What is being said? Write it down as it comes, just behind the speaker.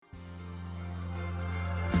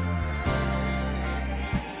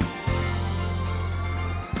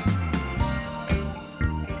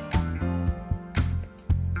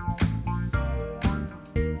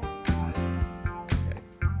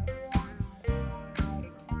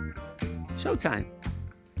Showtime.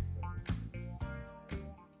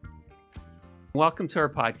 Welcome to our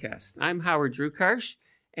podcast. I'm Howard Drukarsh,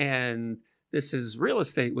 and this is Real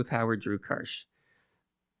Estate with Howard Drukarsh.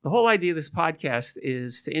 The whole idea of this podcast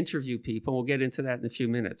is to interview people. We'll get into that in a few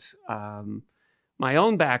minutes. My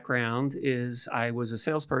own background is I was a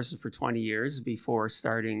salesperson for 20 years before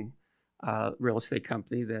starting a real estate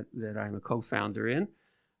company that I'm a co-founder in.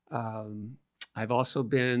 I've also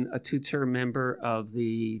been a two-term member of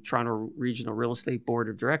the Toronto Regional Real Estate Board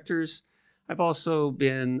of Directors. I've also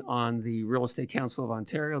been on the Real Estate Council of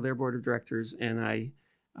Ontario, their board of directors, and I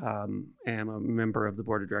am a member of the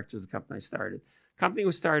board of directors of the company I started. The company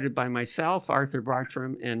was started by myself, Arthur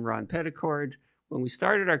Bartram, and Ron Petticord. When we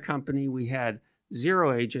started our company, we had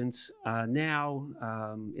 0 agents. Now,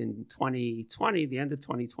 in 2020, the end of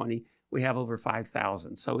 2020, we have over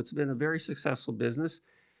 5,000. So it's been a very successful business.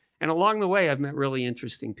 And along the way, I've met really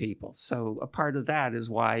interesting people. So a part of that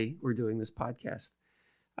is why we're doing this podcast.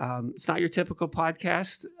 It's not your typical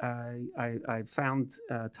podcast. I found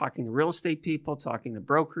talking to real estate people, talking to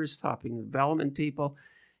brokers, talking to development people,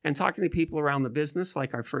 and talking to people around the business,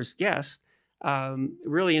 like our first guest,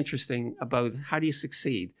 really interesting about how do you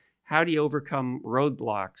succeed? How do you overcome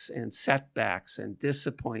roadblocks and setbacks and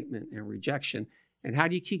disappointment and rejection? And how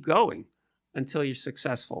do you keep going until you're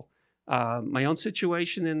successful? My own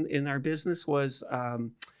situation in our business was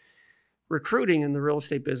recruiting in the real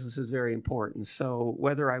estate business is very important. So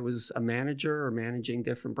whether I was a manager or managing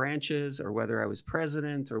different branches, or whether I was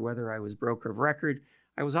president, or whether I was broker of record,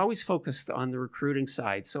 I was always focused on the recruiting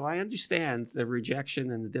side. So I understand the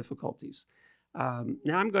rejection and the difficulties.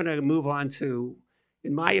 Now I'm going to move on to,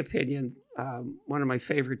 in my opinion, one of my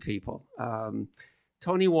favorite people,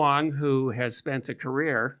 Tony Wong, who has spent a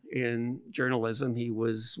career in journalism. He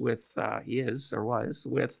was with, was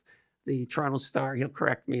with the Toronto Star. He'll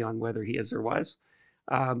correct me on whether he is or was.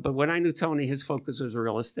 But when I knew Tony, his focus was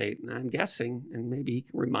real estate. And I'm guessing, and maybe he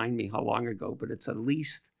can remind me how long ago, but it's at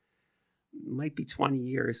least, might be 20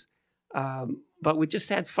 years. But we just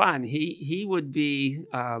had fun. He would be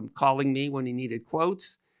calling me when he needed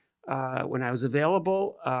quotes. When I was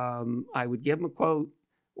available, I would give him a quote.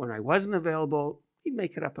 When I wasn't available, he'd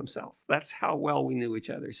make it up himself. That's how well we knew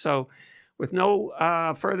each other. So with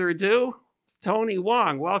no further ado, Tony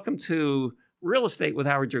Wong, welcome to Real Estate with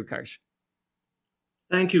Howard Drukarsh.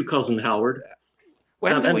 Thank you, Cousin Howard.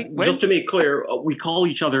 Just to make clear, we call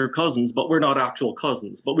each other cousins, but we're not actual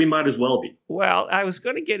cousins, but we might as well be. Well, I was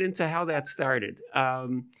going to get into how that started.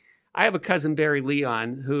 I have a cousin, Barry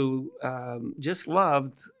Leon, who just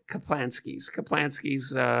loved Kaplansky's.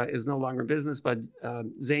 Kaplansky's is no longer in business, but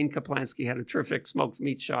Zane Kaplansky had a terrific smoked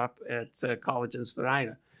meat shop at College in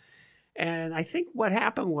Spadina. And I think what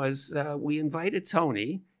happened was we invited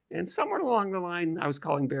Tony, and somewhere along the line, I was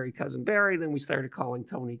calling Barry Cousin Barry, then we started calling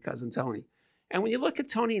Tony Cousin Tony. And when you look at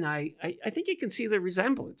Tony and I think you can see the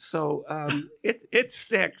resemblance. So it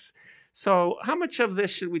sticks. So how much of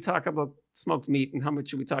this should we talk about smoked meat, and how much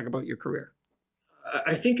should we talk about your career?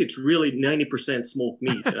 I think it's really 90% smoked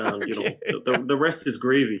meat. Okay. The rest is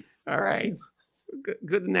gravy. All right.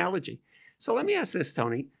 Good analogy. So let me ask this,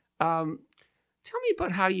 Tony. Tell me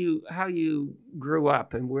about how you grew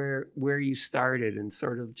up and where you started, and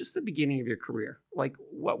sort of just the beginning of your career. Like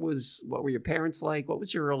what were your parents like? What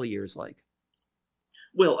was your early years like?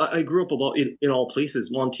 Well, I grew up in all places,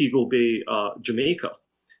 Montego Bay, Jamaica.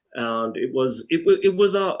 And it was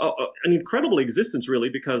an incredible existence, really,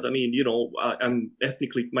 because I'm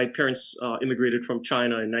ethnically, my parents immigrated from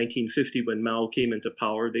China in 1950 when Mao came into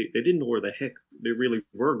power. They didn't know where the heck they really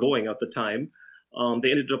were going at the time.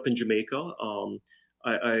 They ended up in Jamaica.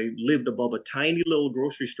 I lived above a tiny little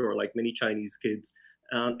grocery store, like many Chinese kids,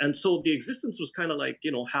 and so the existence was kind of like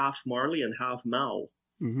half Marley and half Mao.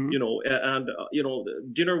 Mm-hmm.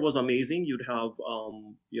 Dinner was amazing. You'd have,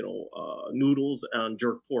 noodles and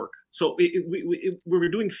jerk pork. So we were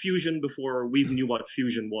doing fusion before we knew what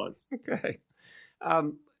fusion was. Okay.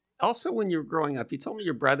 Also, when you were growing up, you told me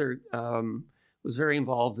your brother was very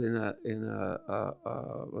involved in a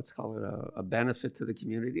let's call it a benefit to the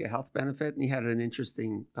community, a health benefit, and he had an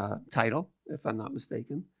interesting title, if I'm not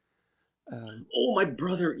mistaken. My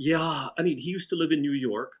brother, yeah. I mean, he used to live in New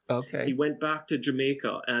York. Okay. He went back to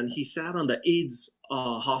Jamaica, and he sat on the AIDS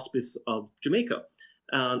hospice of Jamaica.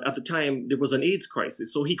 And at the time, there was an AIDS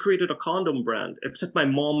crisis. So he created a condom brand, except my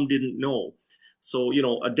mom didn't know. So,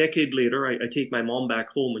 a decade later, I take my mom back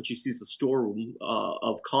home, and she sees the storeroom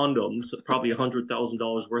of condoms, probably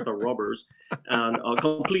 $100,000 worth of rubbers, and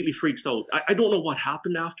completely freaks out. I don't know what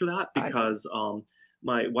happened after that, because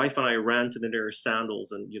my wife and I ran to the nearest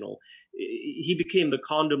Sandals, and he became the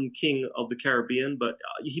condom king of the Caribbean, but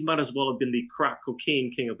he might as well have been the crack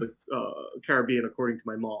cocaine king of the Caribbean, according to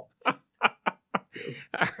my mom.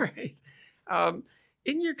 All right.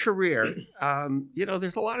 In your career,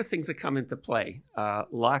 there's a lot of things that come into play: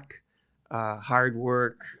 luck, hard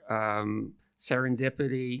work,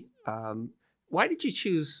 serendipity. Why did you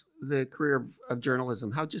choose the career of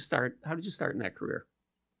journalism? How did you start in that career?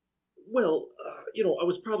 Well, I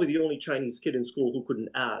was probably the only Chinese kid in school who couldn't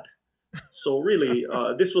add. So really,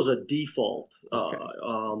 this was a default, Okay.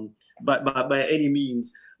 by any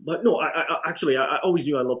means. But no, I always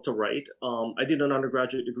knew I loved to write. I did an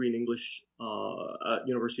undergraduate degree in English at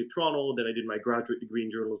University of Toronto. Then I did my graduate degree in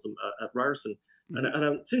journalism at Ryerson. Mm-hmm.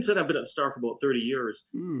 And since then, I've been at the Star for about 30 years.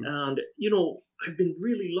 Mm. And, I've been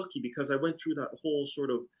really lucky because I went through that whole sort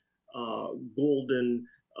of golden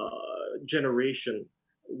generation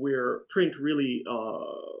where print really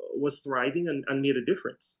was thriving and made a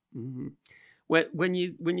difference. Mm-hmm. When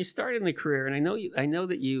you started in the career, and I know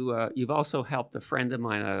that you've also helped a friend of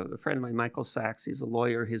mine, Michael Sachs. He's a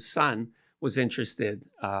lawyer. His son was interested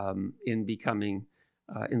in becoming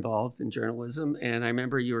involved in journalism, and I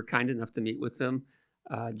remember you were kind enough to meet with him.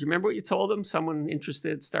 Do you remember what you told him? Someone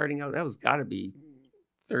interested starting out? That was got to be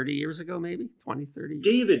 30 years ago, maybe 20, 30 years.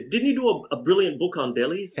 David, didn't you do a brilliant book on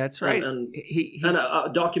delis? That's right. And a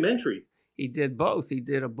documentary. He did both. He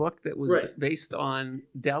did a book that was right. based on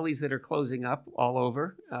delis that are closing up all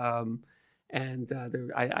over. I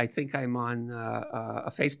think I'm on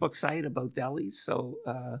a Facebook site about delis. So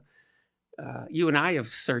you and I have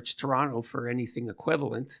searched Toronto for anything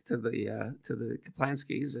equivalent to the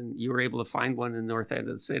Kaplanskis, and you were able to find one in the north end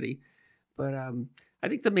of the city. But I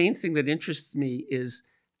think the main thing that interests me is,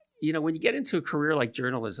 when you get into a career like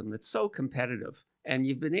journalism that's so competitive, and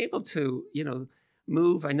you've been able to,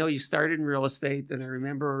 move. I know you started in real estate, and I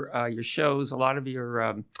remember your shows. A lot of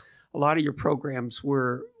your programs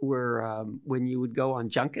were when you would go on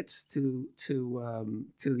junkets to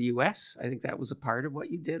the U.S. I think that was a part of what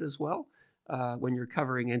you did as well when you're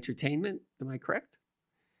covering entertainment. Am I correct?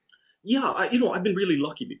 Yeah, I've been really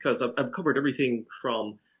lucky because I've covered everything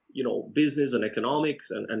from business and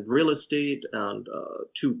economics and real estate and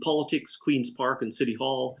to politics, Queen's Park and City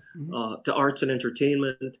Hall, mm-hmm. To arts and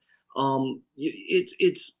entertainment.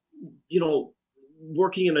 It's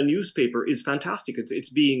working in a newspaper is fantastic. It's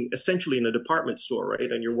being essentially in a department store, right?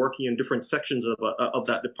 And you're working in different sections of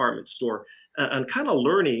that department store and kind of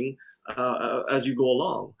learning as you go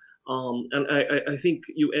along. And I think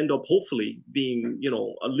you end up hopefully being,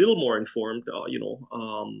 a little more informed,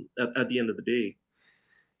 at the end of the day.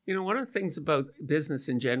 One of the things about business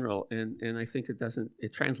in general, and I think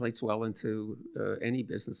it translates well into any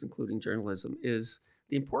business, including journalism, is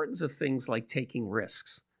the importance of things like taking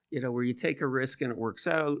risks, where you take a risk and it works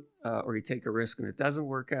out, or you take a risk and it doesn't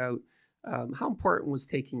work out. How important was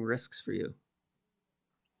taking risks for you?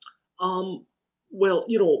 Well,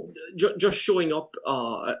 just showing up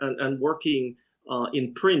and working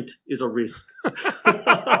in print is a risk.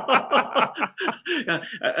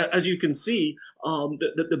 As you can see,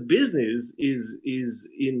 the business is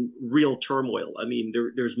in real turmoil. I mean,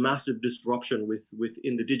 there's massive disruption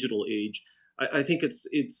within the digital age. I think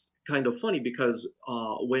it's kind of funny because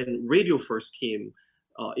when radio first came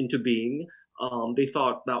into being, they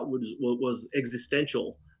thought that was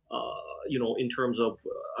existential, in terms of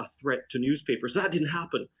a threat to newspapers. That didn't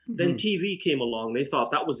happen. Mm-hmm. Then TV came along. They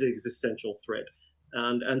thought that was the existential threat.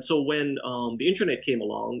 And so when the internet came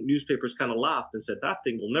along, newspapers kind of laughed and said, that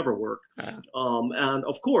thing will never work. And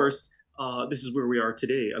of course, this is where we are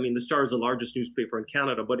today. I mean, the Star is the largest newspaper in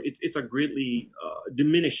Canada, but it's a greatly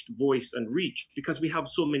diminished voice and reach because we have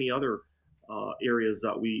so many other areas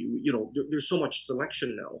that there's so much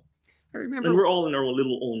selection now. I remember, and we're all in our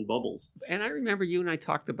little own bubbles. And I remember you and I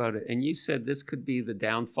talked about it, and you said this could be the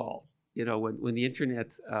downfall. When the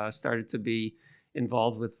internet started to be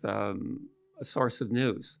involved with a source of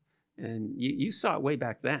news, and you saw it way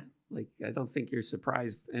back then. Like, I don't think you're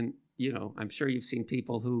surprised. And I'm sure you've seen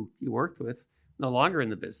people who you worked with no longer in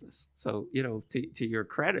the business. So to your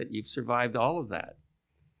credit, you've survived all of that.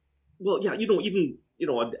 Well, yeah, even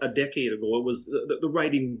a decade ago, it was the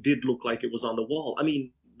writing did look like it was on the wall. I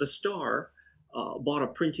mean, the Star bought a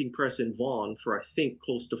printing press in Vaughan for, I think,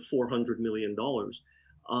 close to $400 million.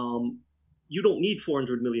 You don't need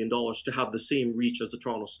 $400 million to have the same reach as the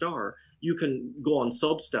Toronto Star. You can go on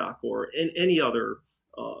Substack or any other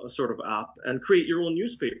sort of app and create your own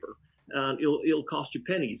newspaper, and it'll cost you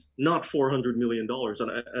pennies, not $400 million.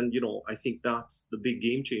 And I think that's the big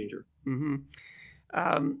game changer.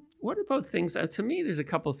 Mm-hmm. What about things? To me, there's a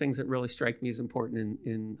couple of things that really strike me as important.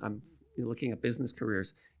 I'm you're looking at business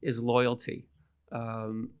careers, is loyalty.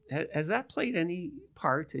 Has that played any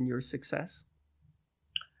part in your success?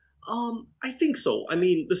 I think so. I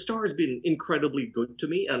mean, the Star has been incredibly good to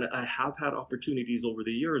me, and I have had opportunities over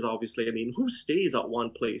the years. Obviously, I mean, who stays at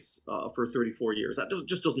one place for 34 years? That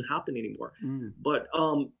just doesn't happen anymore. Mm. But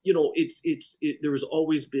there's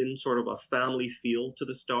always been sort of a family feel to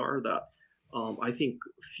the Star that I think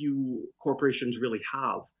few corporations really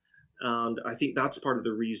have. And I think that's part of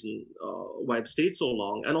the reason why I've stayed so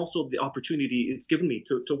long, and also the opportunity it's given me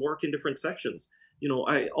to work in different sections.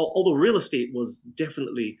 Although real estate was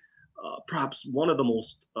definitely perhaps one of the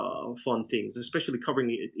most fun things, especially covering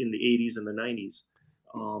it in the 80s and the 90s,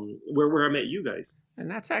 where I met you guys. And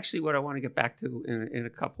that's actually what I want to get back to in a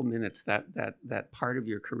couple minutes, that part of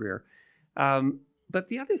your career. But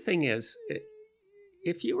the other thing is,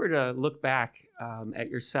 if you were to look back at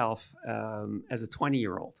yourself as a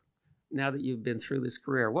 20-year-old, now that you've been through this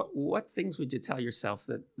career, what things would you tell yourself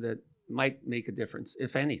that might make a difference,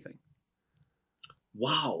 if anything?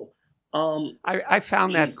 Wow. I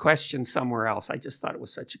found that question somewhere else. I just thought it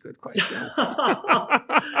was such a good question.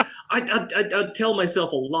 I tell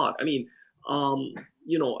myself a lot. I mean,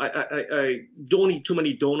 I don't eat too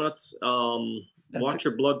many donuts. Watch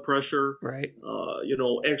your blood pressure. Right.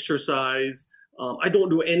 Exercise. I don't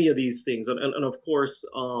do any of these things. And of course,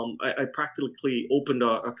 I practically opened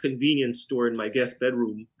a convenience store in my guest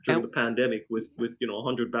bedroom during the pandemic with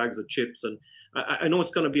 100 bags of chips. And I know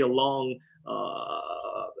it's going to be a long,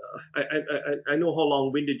 I know how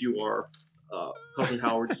long-winded you are, Cousin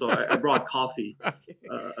Howard. So I brought coffee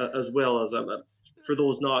as well as for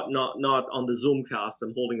those not on the Zoomcast.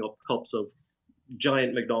 I'm holding up cups of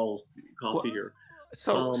giant McDonald's coffee here.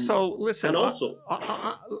 So listen, and also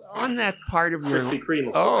on that part of your Krispy Kreme.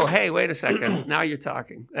 Oh, hey, wait a second. Now you're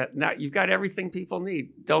talking. Now you've got everything people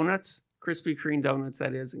need: donuts, Krispy Kreme donuts,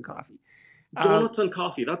 that is, and coffee. Donuts and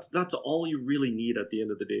coffee. That's all you really need at the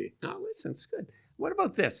end of the day. Oh, listen, it's good. What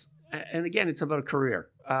about this? And again, it's about a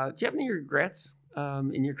career. Do you have any regrets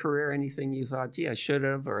in your career? Anything you thought, gee, I should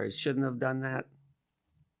have, or I shouldn't have done that?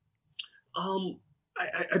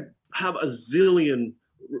 I have a zillion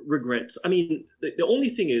regrets. I mean, the only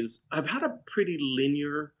thing is I've had a pretty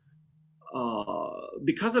linear,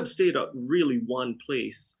 because I've stayed at really one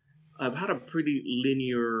place, I've had a pretty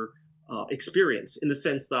linear experience in the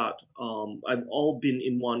sense that I've all been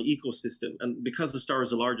in one ecosystem. And because the Star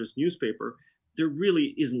is the largest newspaper, there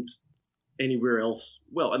really isn't anywhere else.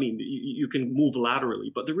 Well, I mean, you can move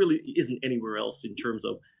laterally, but there really isn't anywhere else in terms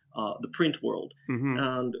of the print world. Mm-hmm.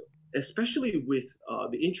 And especially with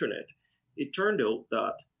the internet, it turned out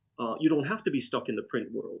that you don't have to be stuck in the print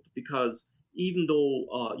world, because even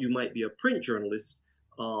though you might be a print journalist,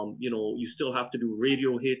 you still have to do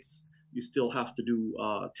radio hits. You still have to do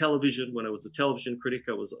television. When I was a television critic,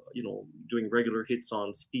 I was, doing regular hits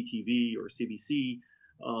on CTV or CBC,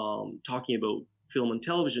 talking about film and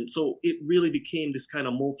television. So it really became this kind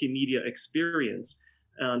of multimedia experience,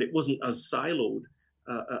 and it wasn't as siloed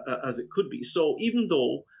as it could be. So even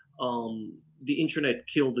though the internet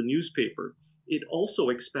killed the newspaper, it also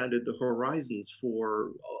expanded the horizons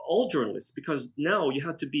for all journalists, because now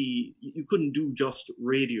you couldn't do just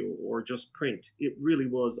radio or just print. It really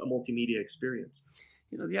was a multimedia experience.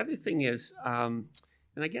 The other thing is, and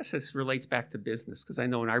I guess this relates back to business, because I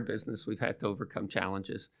know in our business we've had to overcome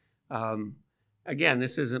challenges. Again,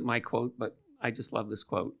 this isn't my quote, but I just love this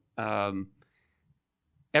quote.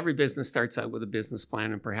 Every business starts out with a business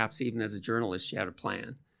plan, and perhaps even as a journalist, you had a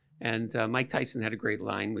plan. And Mike Tyson had a great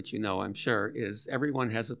line, which I'm sure, is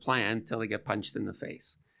everyone has a plan till they get punched in the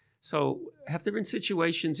face. So have there been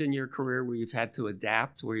situations in your career where you've had to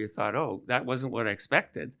adapt, where you thought, oh, that wasn't what I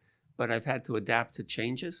expected, but I've had to adapt to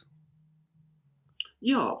changes?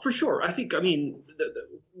 Yeah, for sure. I think,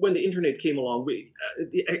 when the internet came along,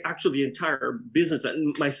 actually the entire business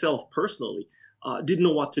and myself personally didn't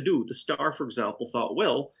know what to do. The Star, for example, thought,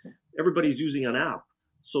 well, everybody's using an app,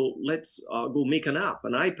 so let's go make an app,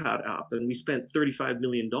 an iPad app. And we spent $35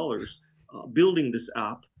 million building this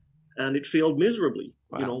app, and it failed miserably.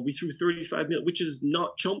 Wow. We threw $35 million, which is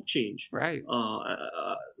not chump change. Right.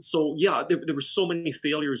 So yeah, there were so many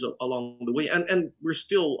failures along the way, and we're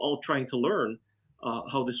still all trying to learn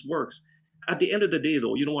how this works. At the end of the day,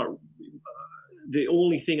 though, you know what? The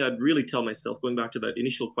only thing I'd really tell myself, going back to that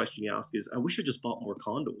initial question you asked, is I wish I just bought more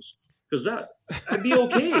condos, because I'd be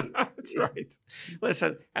okay. That's right.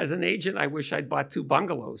 Listen, as an agent, I wish I'd bought 2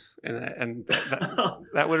 bungalows, and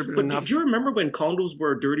that would have been enough. Do you remember when condos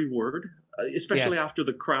were a dirty word, especially Yes. after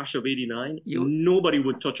the crash of '89? Nobody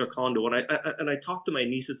would touch a condo. And I talked to my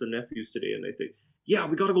nieces and nephews today, and they think, yeah,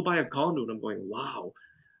 we got to go buy a condo. And I'm going, wow.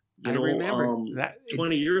 You I know, remember that.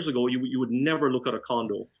 20 years ago, you would never look at a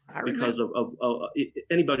condo I because remember.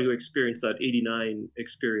 anybody who experienced that 89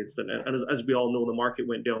 experienced it. And as we all know, the market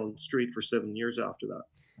went down straight for 7 years after that.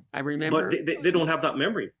 I But remember. they don't have that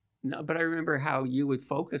memory. No, but I remember how you would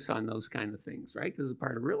focus on those kind of things, right? Because it's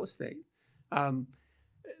part of real estate. Um,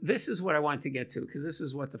 this is what I want to get to because this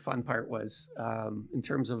is what the fun part was in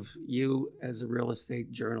terms of you as a real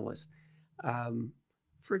estate journalist. Um,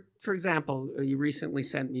 for example, you recently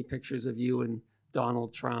sent me pictures of you and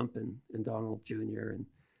Donald Trump and Donald Jr. and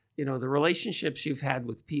the relationships you've had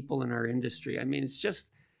with people in our industry. I mean, it's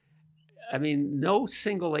just, I mean, no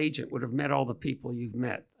single agent would have met all the people you've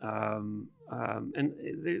met. And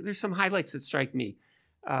there's some highlights that strike me.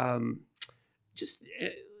 Just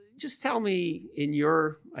just tell me in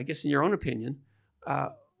your, I guess, in your own opinion,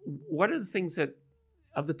 what are the things that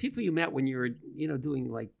of the people you met when you were, doing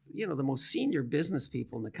like, the most senior business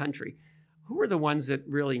people in the country, who were the ones that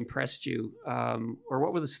really impressed you? Or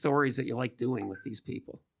what were the stories that you liked doing with these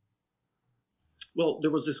people? Well,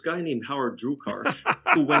 there was this guy named Howard Drukarsh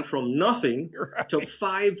who went from nothing Right. to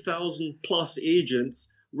 5,000 plus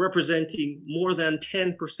agents representing more than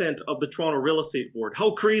 10% of the Toronto Real Estate Board.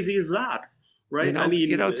 How crazy is that? Right? I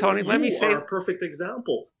mean, Tony, let me say, are a perfect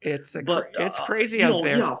example. It's But crazy out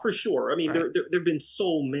there. Yeah, for sure. I mean, Right. there've been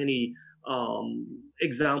so many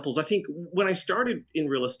examples. I think when I started in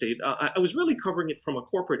real estate, I was really covering it from a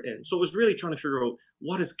corporate end. So I was really trying to figure out,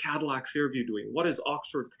 what is Cadillac Fairview doing? What is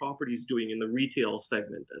Oxford Properties doing in the retail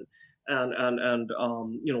segment? And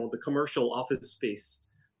the commercial office space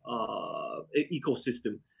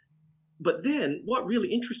ecosystem. But then what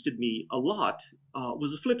really interested me a lot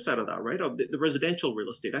was the flip side of that, right? Of the residential real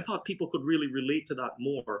estate. I thought people could really relate to that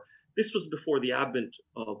more. This was before the advent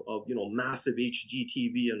of massive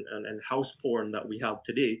HGTV and house porn that we have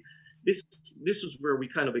today. This is where we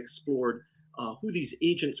kind of explored who these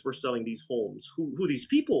agents were selling these homes, who these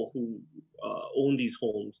people who own these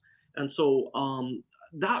homes. And so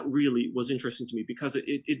that really was interesting to me because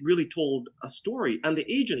it really told a story, and the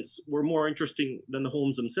agents were more interesting than the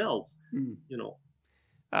homes themselves.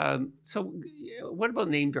 So what about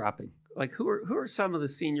name dropping? Like who are some of the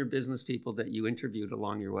senior business people that you interviewed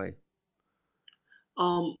along your way?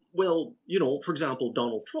 Well, for example,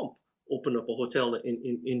 Donald Trump opened up a hotel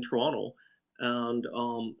in Toronto, and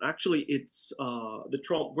actually it's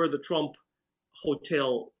where the Trump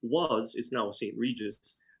hotel was is now St.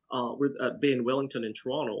 Regis. At Bay in Wellington in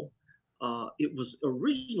Toronto. It was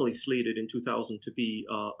originally slated in 2000 to be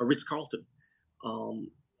a Ritz-Carlton.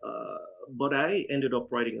 But I ended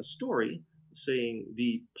up writing a story saying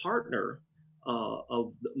the partner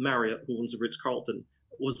of Marriott, who owns the Ritz-Carlton,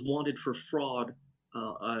 was wanted for fraud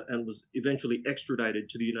and was eventually extradited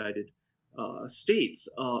to the United States.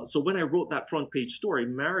 So when I wrote that front page story,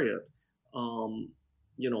 Marriott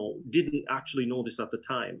didn't actually know this at the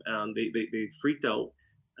time, and they freaked out.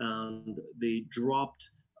 And they dropped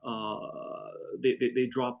they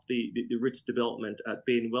dropped the Ritz development at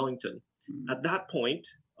Bay in Wellington. Mm-hmm. At that point,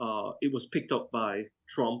 it was picked up by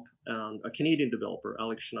Trump and a Canadian developer,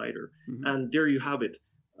 Alex Schneider. Mm-hmm. And there you have it.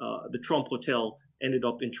 The Trump Hotel ended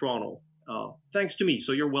up in Toronto. Thanks to me,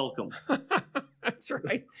 so you're welcome. That's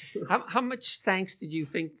right. How much thanks did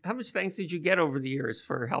you get over the years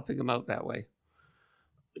for helping him out that way?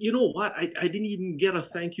 You know what? I didn't even get a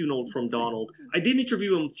thank you note from Donald. I did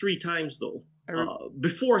interview him 3 times though,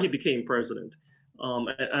 before he became president.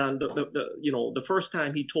 And the first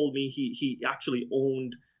time he told me he actually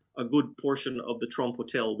owned a good portion of the Trump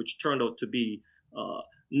Hotel, which turned out to be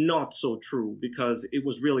not so true because it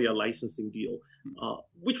was really a licensing deal,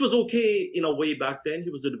 which was okay in a way back then. He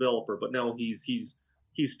was a developer, but now he's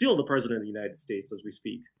still the president of the United States as we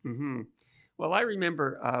speak. Mm-hmm. Well, I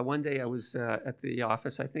remember one day I was at the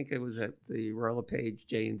office. I think it was at the Royal LePage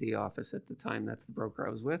J&D office at the time. That's the broker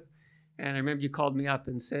I was with. And I remember you called me up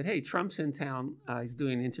and said, "Hey, Trump's in town. He's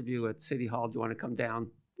doing an interview at City Hall. Do you want to come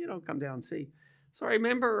down? Come down and see." So I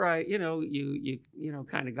remember, you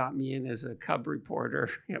kind of got me in as a cub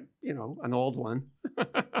reporter, an old one,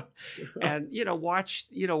 and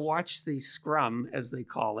watched the scrum as they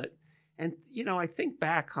call it, and I think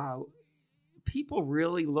back how people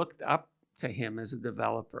really looked up to him as a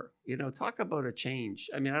developer. Talk about a change.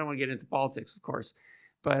 I mean, I don't want to get into politics, of course,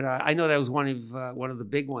 but I know that was one of the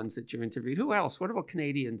big ones that you interviewed. Who else? What about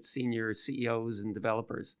Canadian senior CEOs and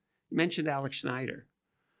developers? You mentioned Alex Schneider.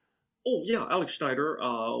 Oh yeah, Alex Schneider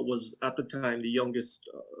was at the time the youngest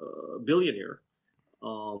billionaire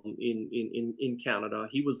in Canada.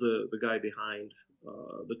 He was the guy behind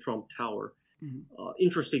the Trump Tower. Mm-hmm.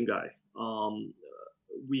 Interesting guy.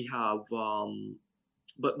 We have.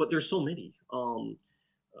 But there's so many.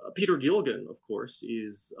 Peter Gilligan, of course,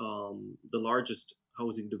 is the largest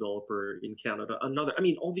housing developer in Canada.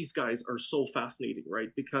 All these guys are so fascinating, right?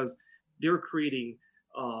 Because they're creating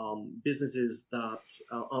businesses that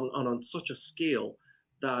on such a scale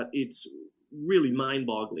that it's really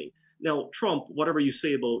mind-boggling. Now, Trump, whatever you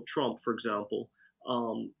say about Trump, for example,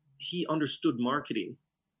 he understood marketing.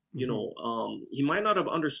 He might not have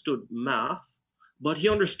understood math, but he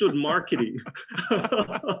understood marketing.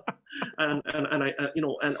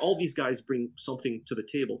 and all these guys bring something to the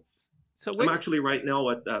table. So I'm actually right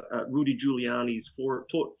now at Rudy Giuliani's Four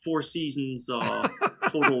Seasons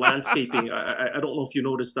total landscaping. I don't know if you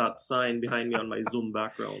noticed that sign behind me on my Zoom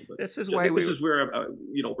background, but this is where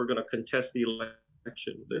we're going to contest the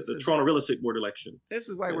election, the Toronto Real Estate Board election. This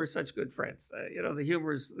is why we're such good friends.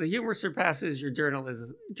 The humor surpasses your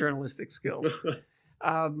journalistic skills.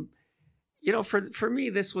 For me,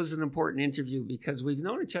 this was an important interview because we've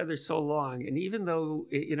known each other so long. And even though,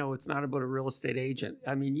 it's not about a real estate agent,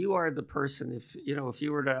 I mean, you are the person, if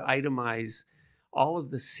you were to itemize all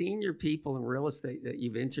of the senior people in real estate that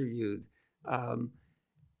you've interviewed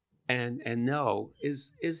and know,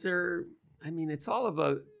 is there, it's all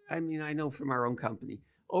about, I know from our own company,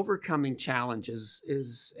 overcoming challenges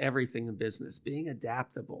is everything in business, being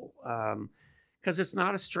adaptable. Because it's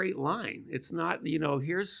not a straight line. It's not,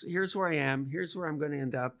 here's where I am, here's where I'm going to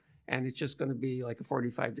end up, and it's just going to be like a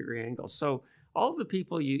 45-degree angle. So all of the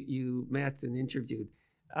people you met and interviewed,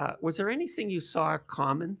 was there anything you saw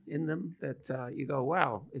common in them that you go,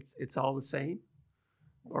 wow, it's all the same?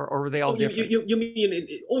 Or were they all different? You mean,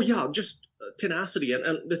 just tenacity.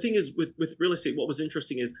 And the thing is with real estate, what was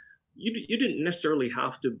interesting is you didn't necessarily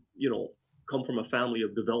have to, come from a family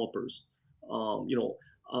of developers.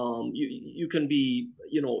 You can be,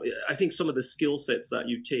 I think some of the skill sets that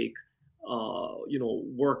you take,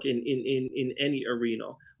 work in any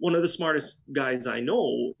arena. One of the smartest guys I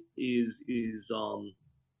know is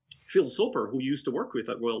Phil Soper, who used to work with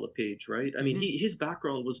at Royal LePage, right? I mean, his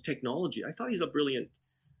background was technology. I thought he's a brilliant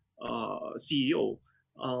CEO.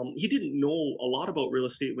 He didn't know a lot about real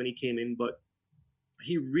estate when he came in, but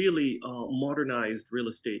he really modernized real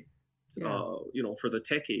estate, for the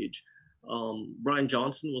tech age. Brian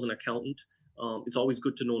Johnson was an accountant. It's always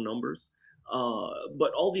good to know numbers.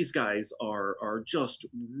 But all these guys are just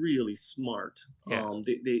really smart. Yeah.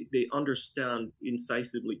 They understand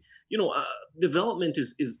incisively. Development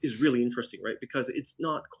is really interesting, right? Because it's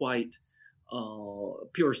not quite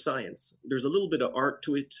pure science. There's a little bit of art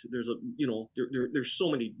to it. There's there's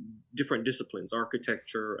so many different disciplines: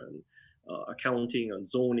 architecture and accounting and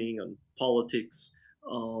zoning and politics.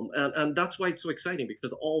 And that's why it's so exciting,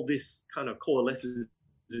 because all this kind of coalesces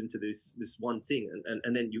into this one thing,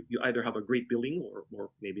 and then you either have a great building or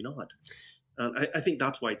maybe not. And I think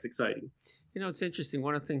that's why it's exciting. It's interesting.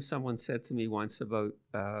 One of the things someone said to me once about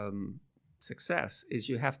success is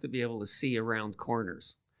you have to be able to see around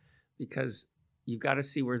corners, because you've got to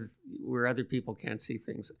see where other people can't see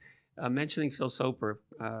things. Mentioning Phil Soper,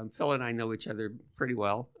 Phil and I know each other pretty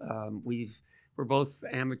well. We're both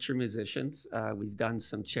amateur musicians. We've done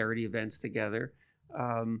some charity events together.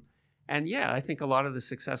 I think a lot of the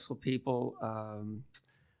successful people,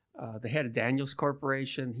 the head of Daniels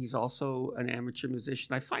Corporation, he's also an amateur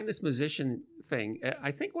musician. I find this musician thing,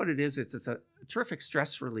 I think what it is, it's a terrific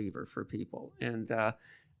stress reliever for people. And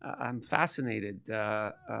I'm fascinated.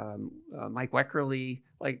 Mike Weckerly,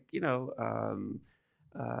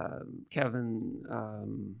 Kevin,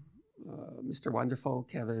 Mr. Wonderful,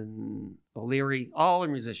 Kevin O'Leary, all are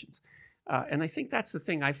musicians. And I think that's the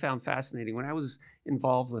thing I found fascinating. When I was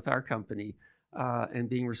involved with our company and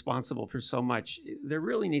being responsible for so much, there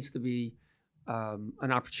really needs to be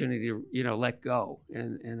an opportunity to, let go.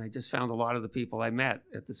 And I just found a lot of the people I met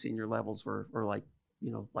at the senior levels were like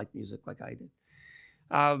music, like I did.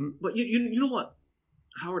 But you know what,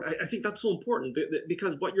 Howard, I think that's so important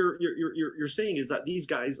because what you're saying is that these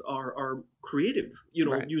guys are creative,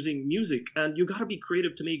 right, using music, and you got to be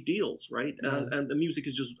creative to make deals, right? Yeah. And the music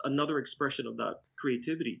is just another expression of that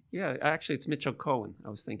creativity. Yeah, actually, it's Mitchell Cohen. I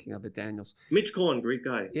was thinking of at Daniels. Mitch Cohen, great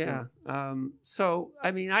guy. Yeah. So,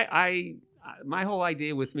 I mean, my whole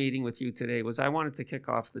idea with meeting with you today was I wanted to kick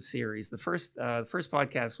off the series. The first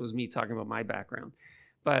podcast was me talking about my background,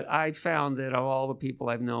 but I found that of all the people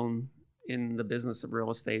I've known in the business of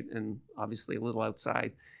real estate, and obviously a little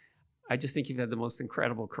outside, I just think you've had the most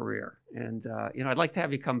incredible career. And, I'd like to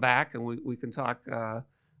have you come back and we can talk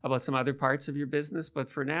about some other parts of your business. But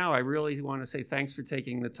for now, I really want to say thanks for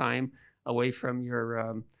taking the time away from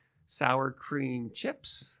your sour cream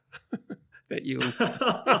chips that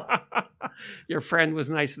your friend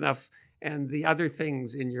was nice enough, and the other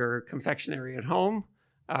things in your confectionery at home.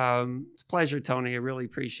 It's a pleasure, Tony. I really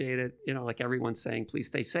appreciate it. Like everyone's saying, please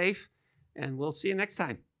stay safe, and we'll see you next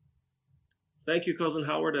time. Thank you, Cousin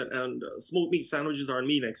Howard, and smoked meat sandwiches are on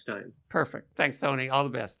me next time. Perfect. Thanks, Tony. All the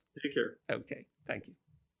best. Take care. Okay. Thank you.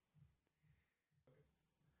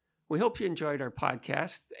 We hope you enjoyed our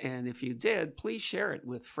podcast, and if you did, please share it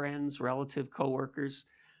with friends, relatives, coworkers.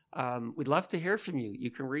 We'd love to hear from you.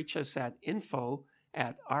 You can reach us at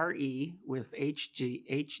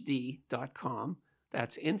info@rewithhd.com.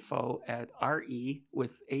 That's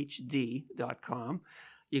info@rewithhd.com.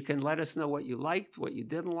 You can let us know what you liked, what you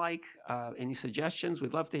didn't like, any suggestions.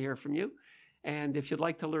 We'd love to hear from you. And if you'd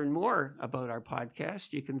like to learn more about our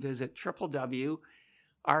podcast, you can visit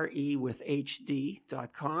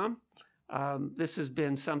www.rewithhd.com. This has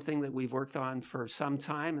been something that we've worked on for some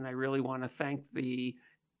time, and I really want to thank the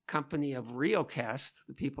company of RioCast,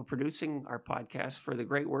 the people producing our podcast, for the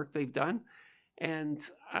great work they've done. And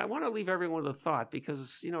I want to leave everyone with a thought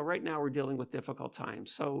because, right now we're dealing with difficult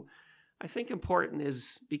times. So I think important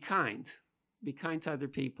is be kind to other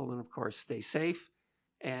people, and of course, stay safe.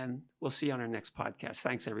 And we'll see you on our next podcast.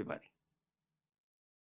 Thanks, everybody.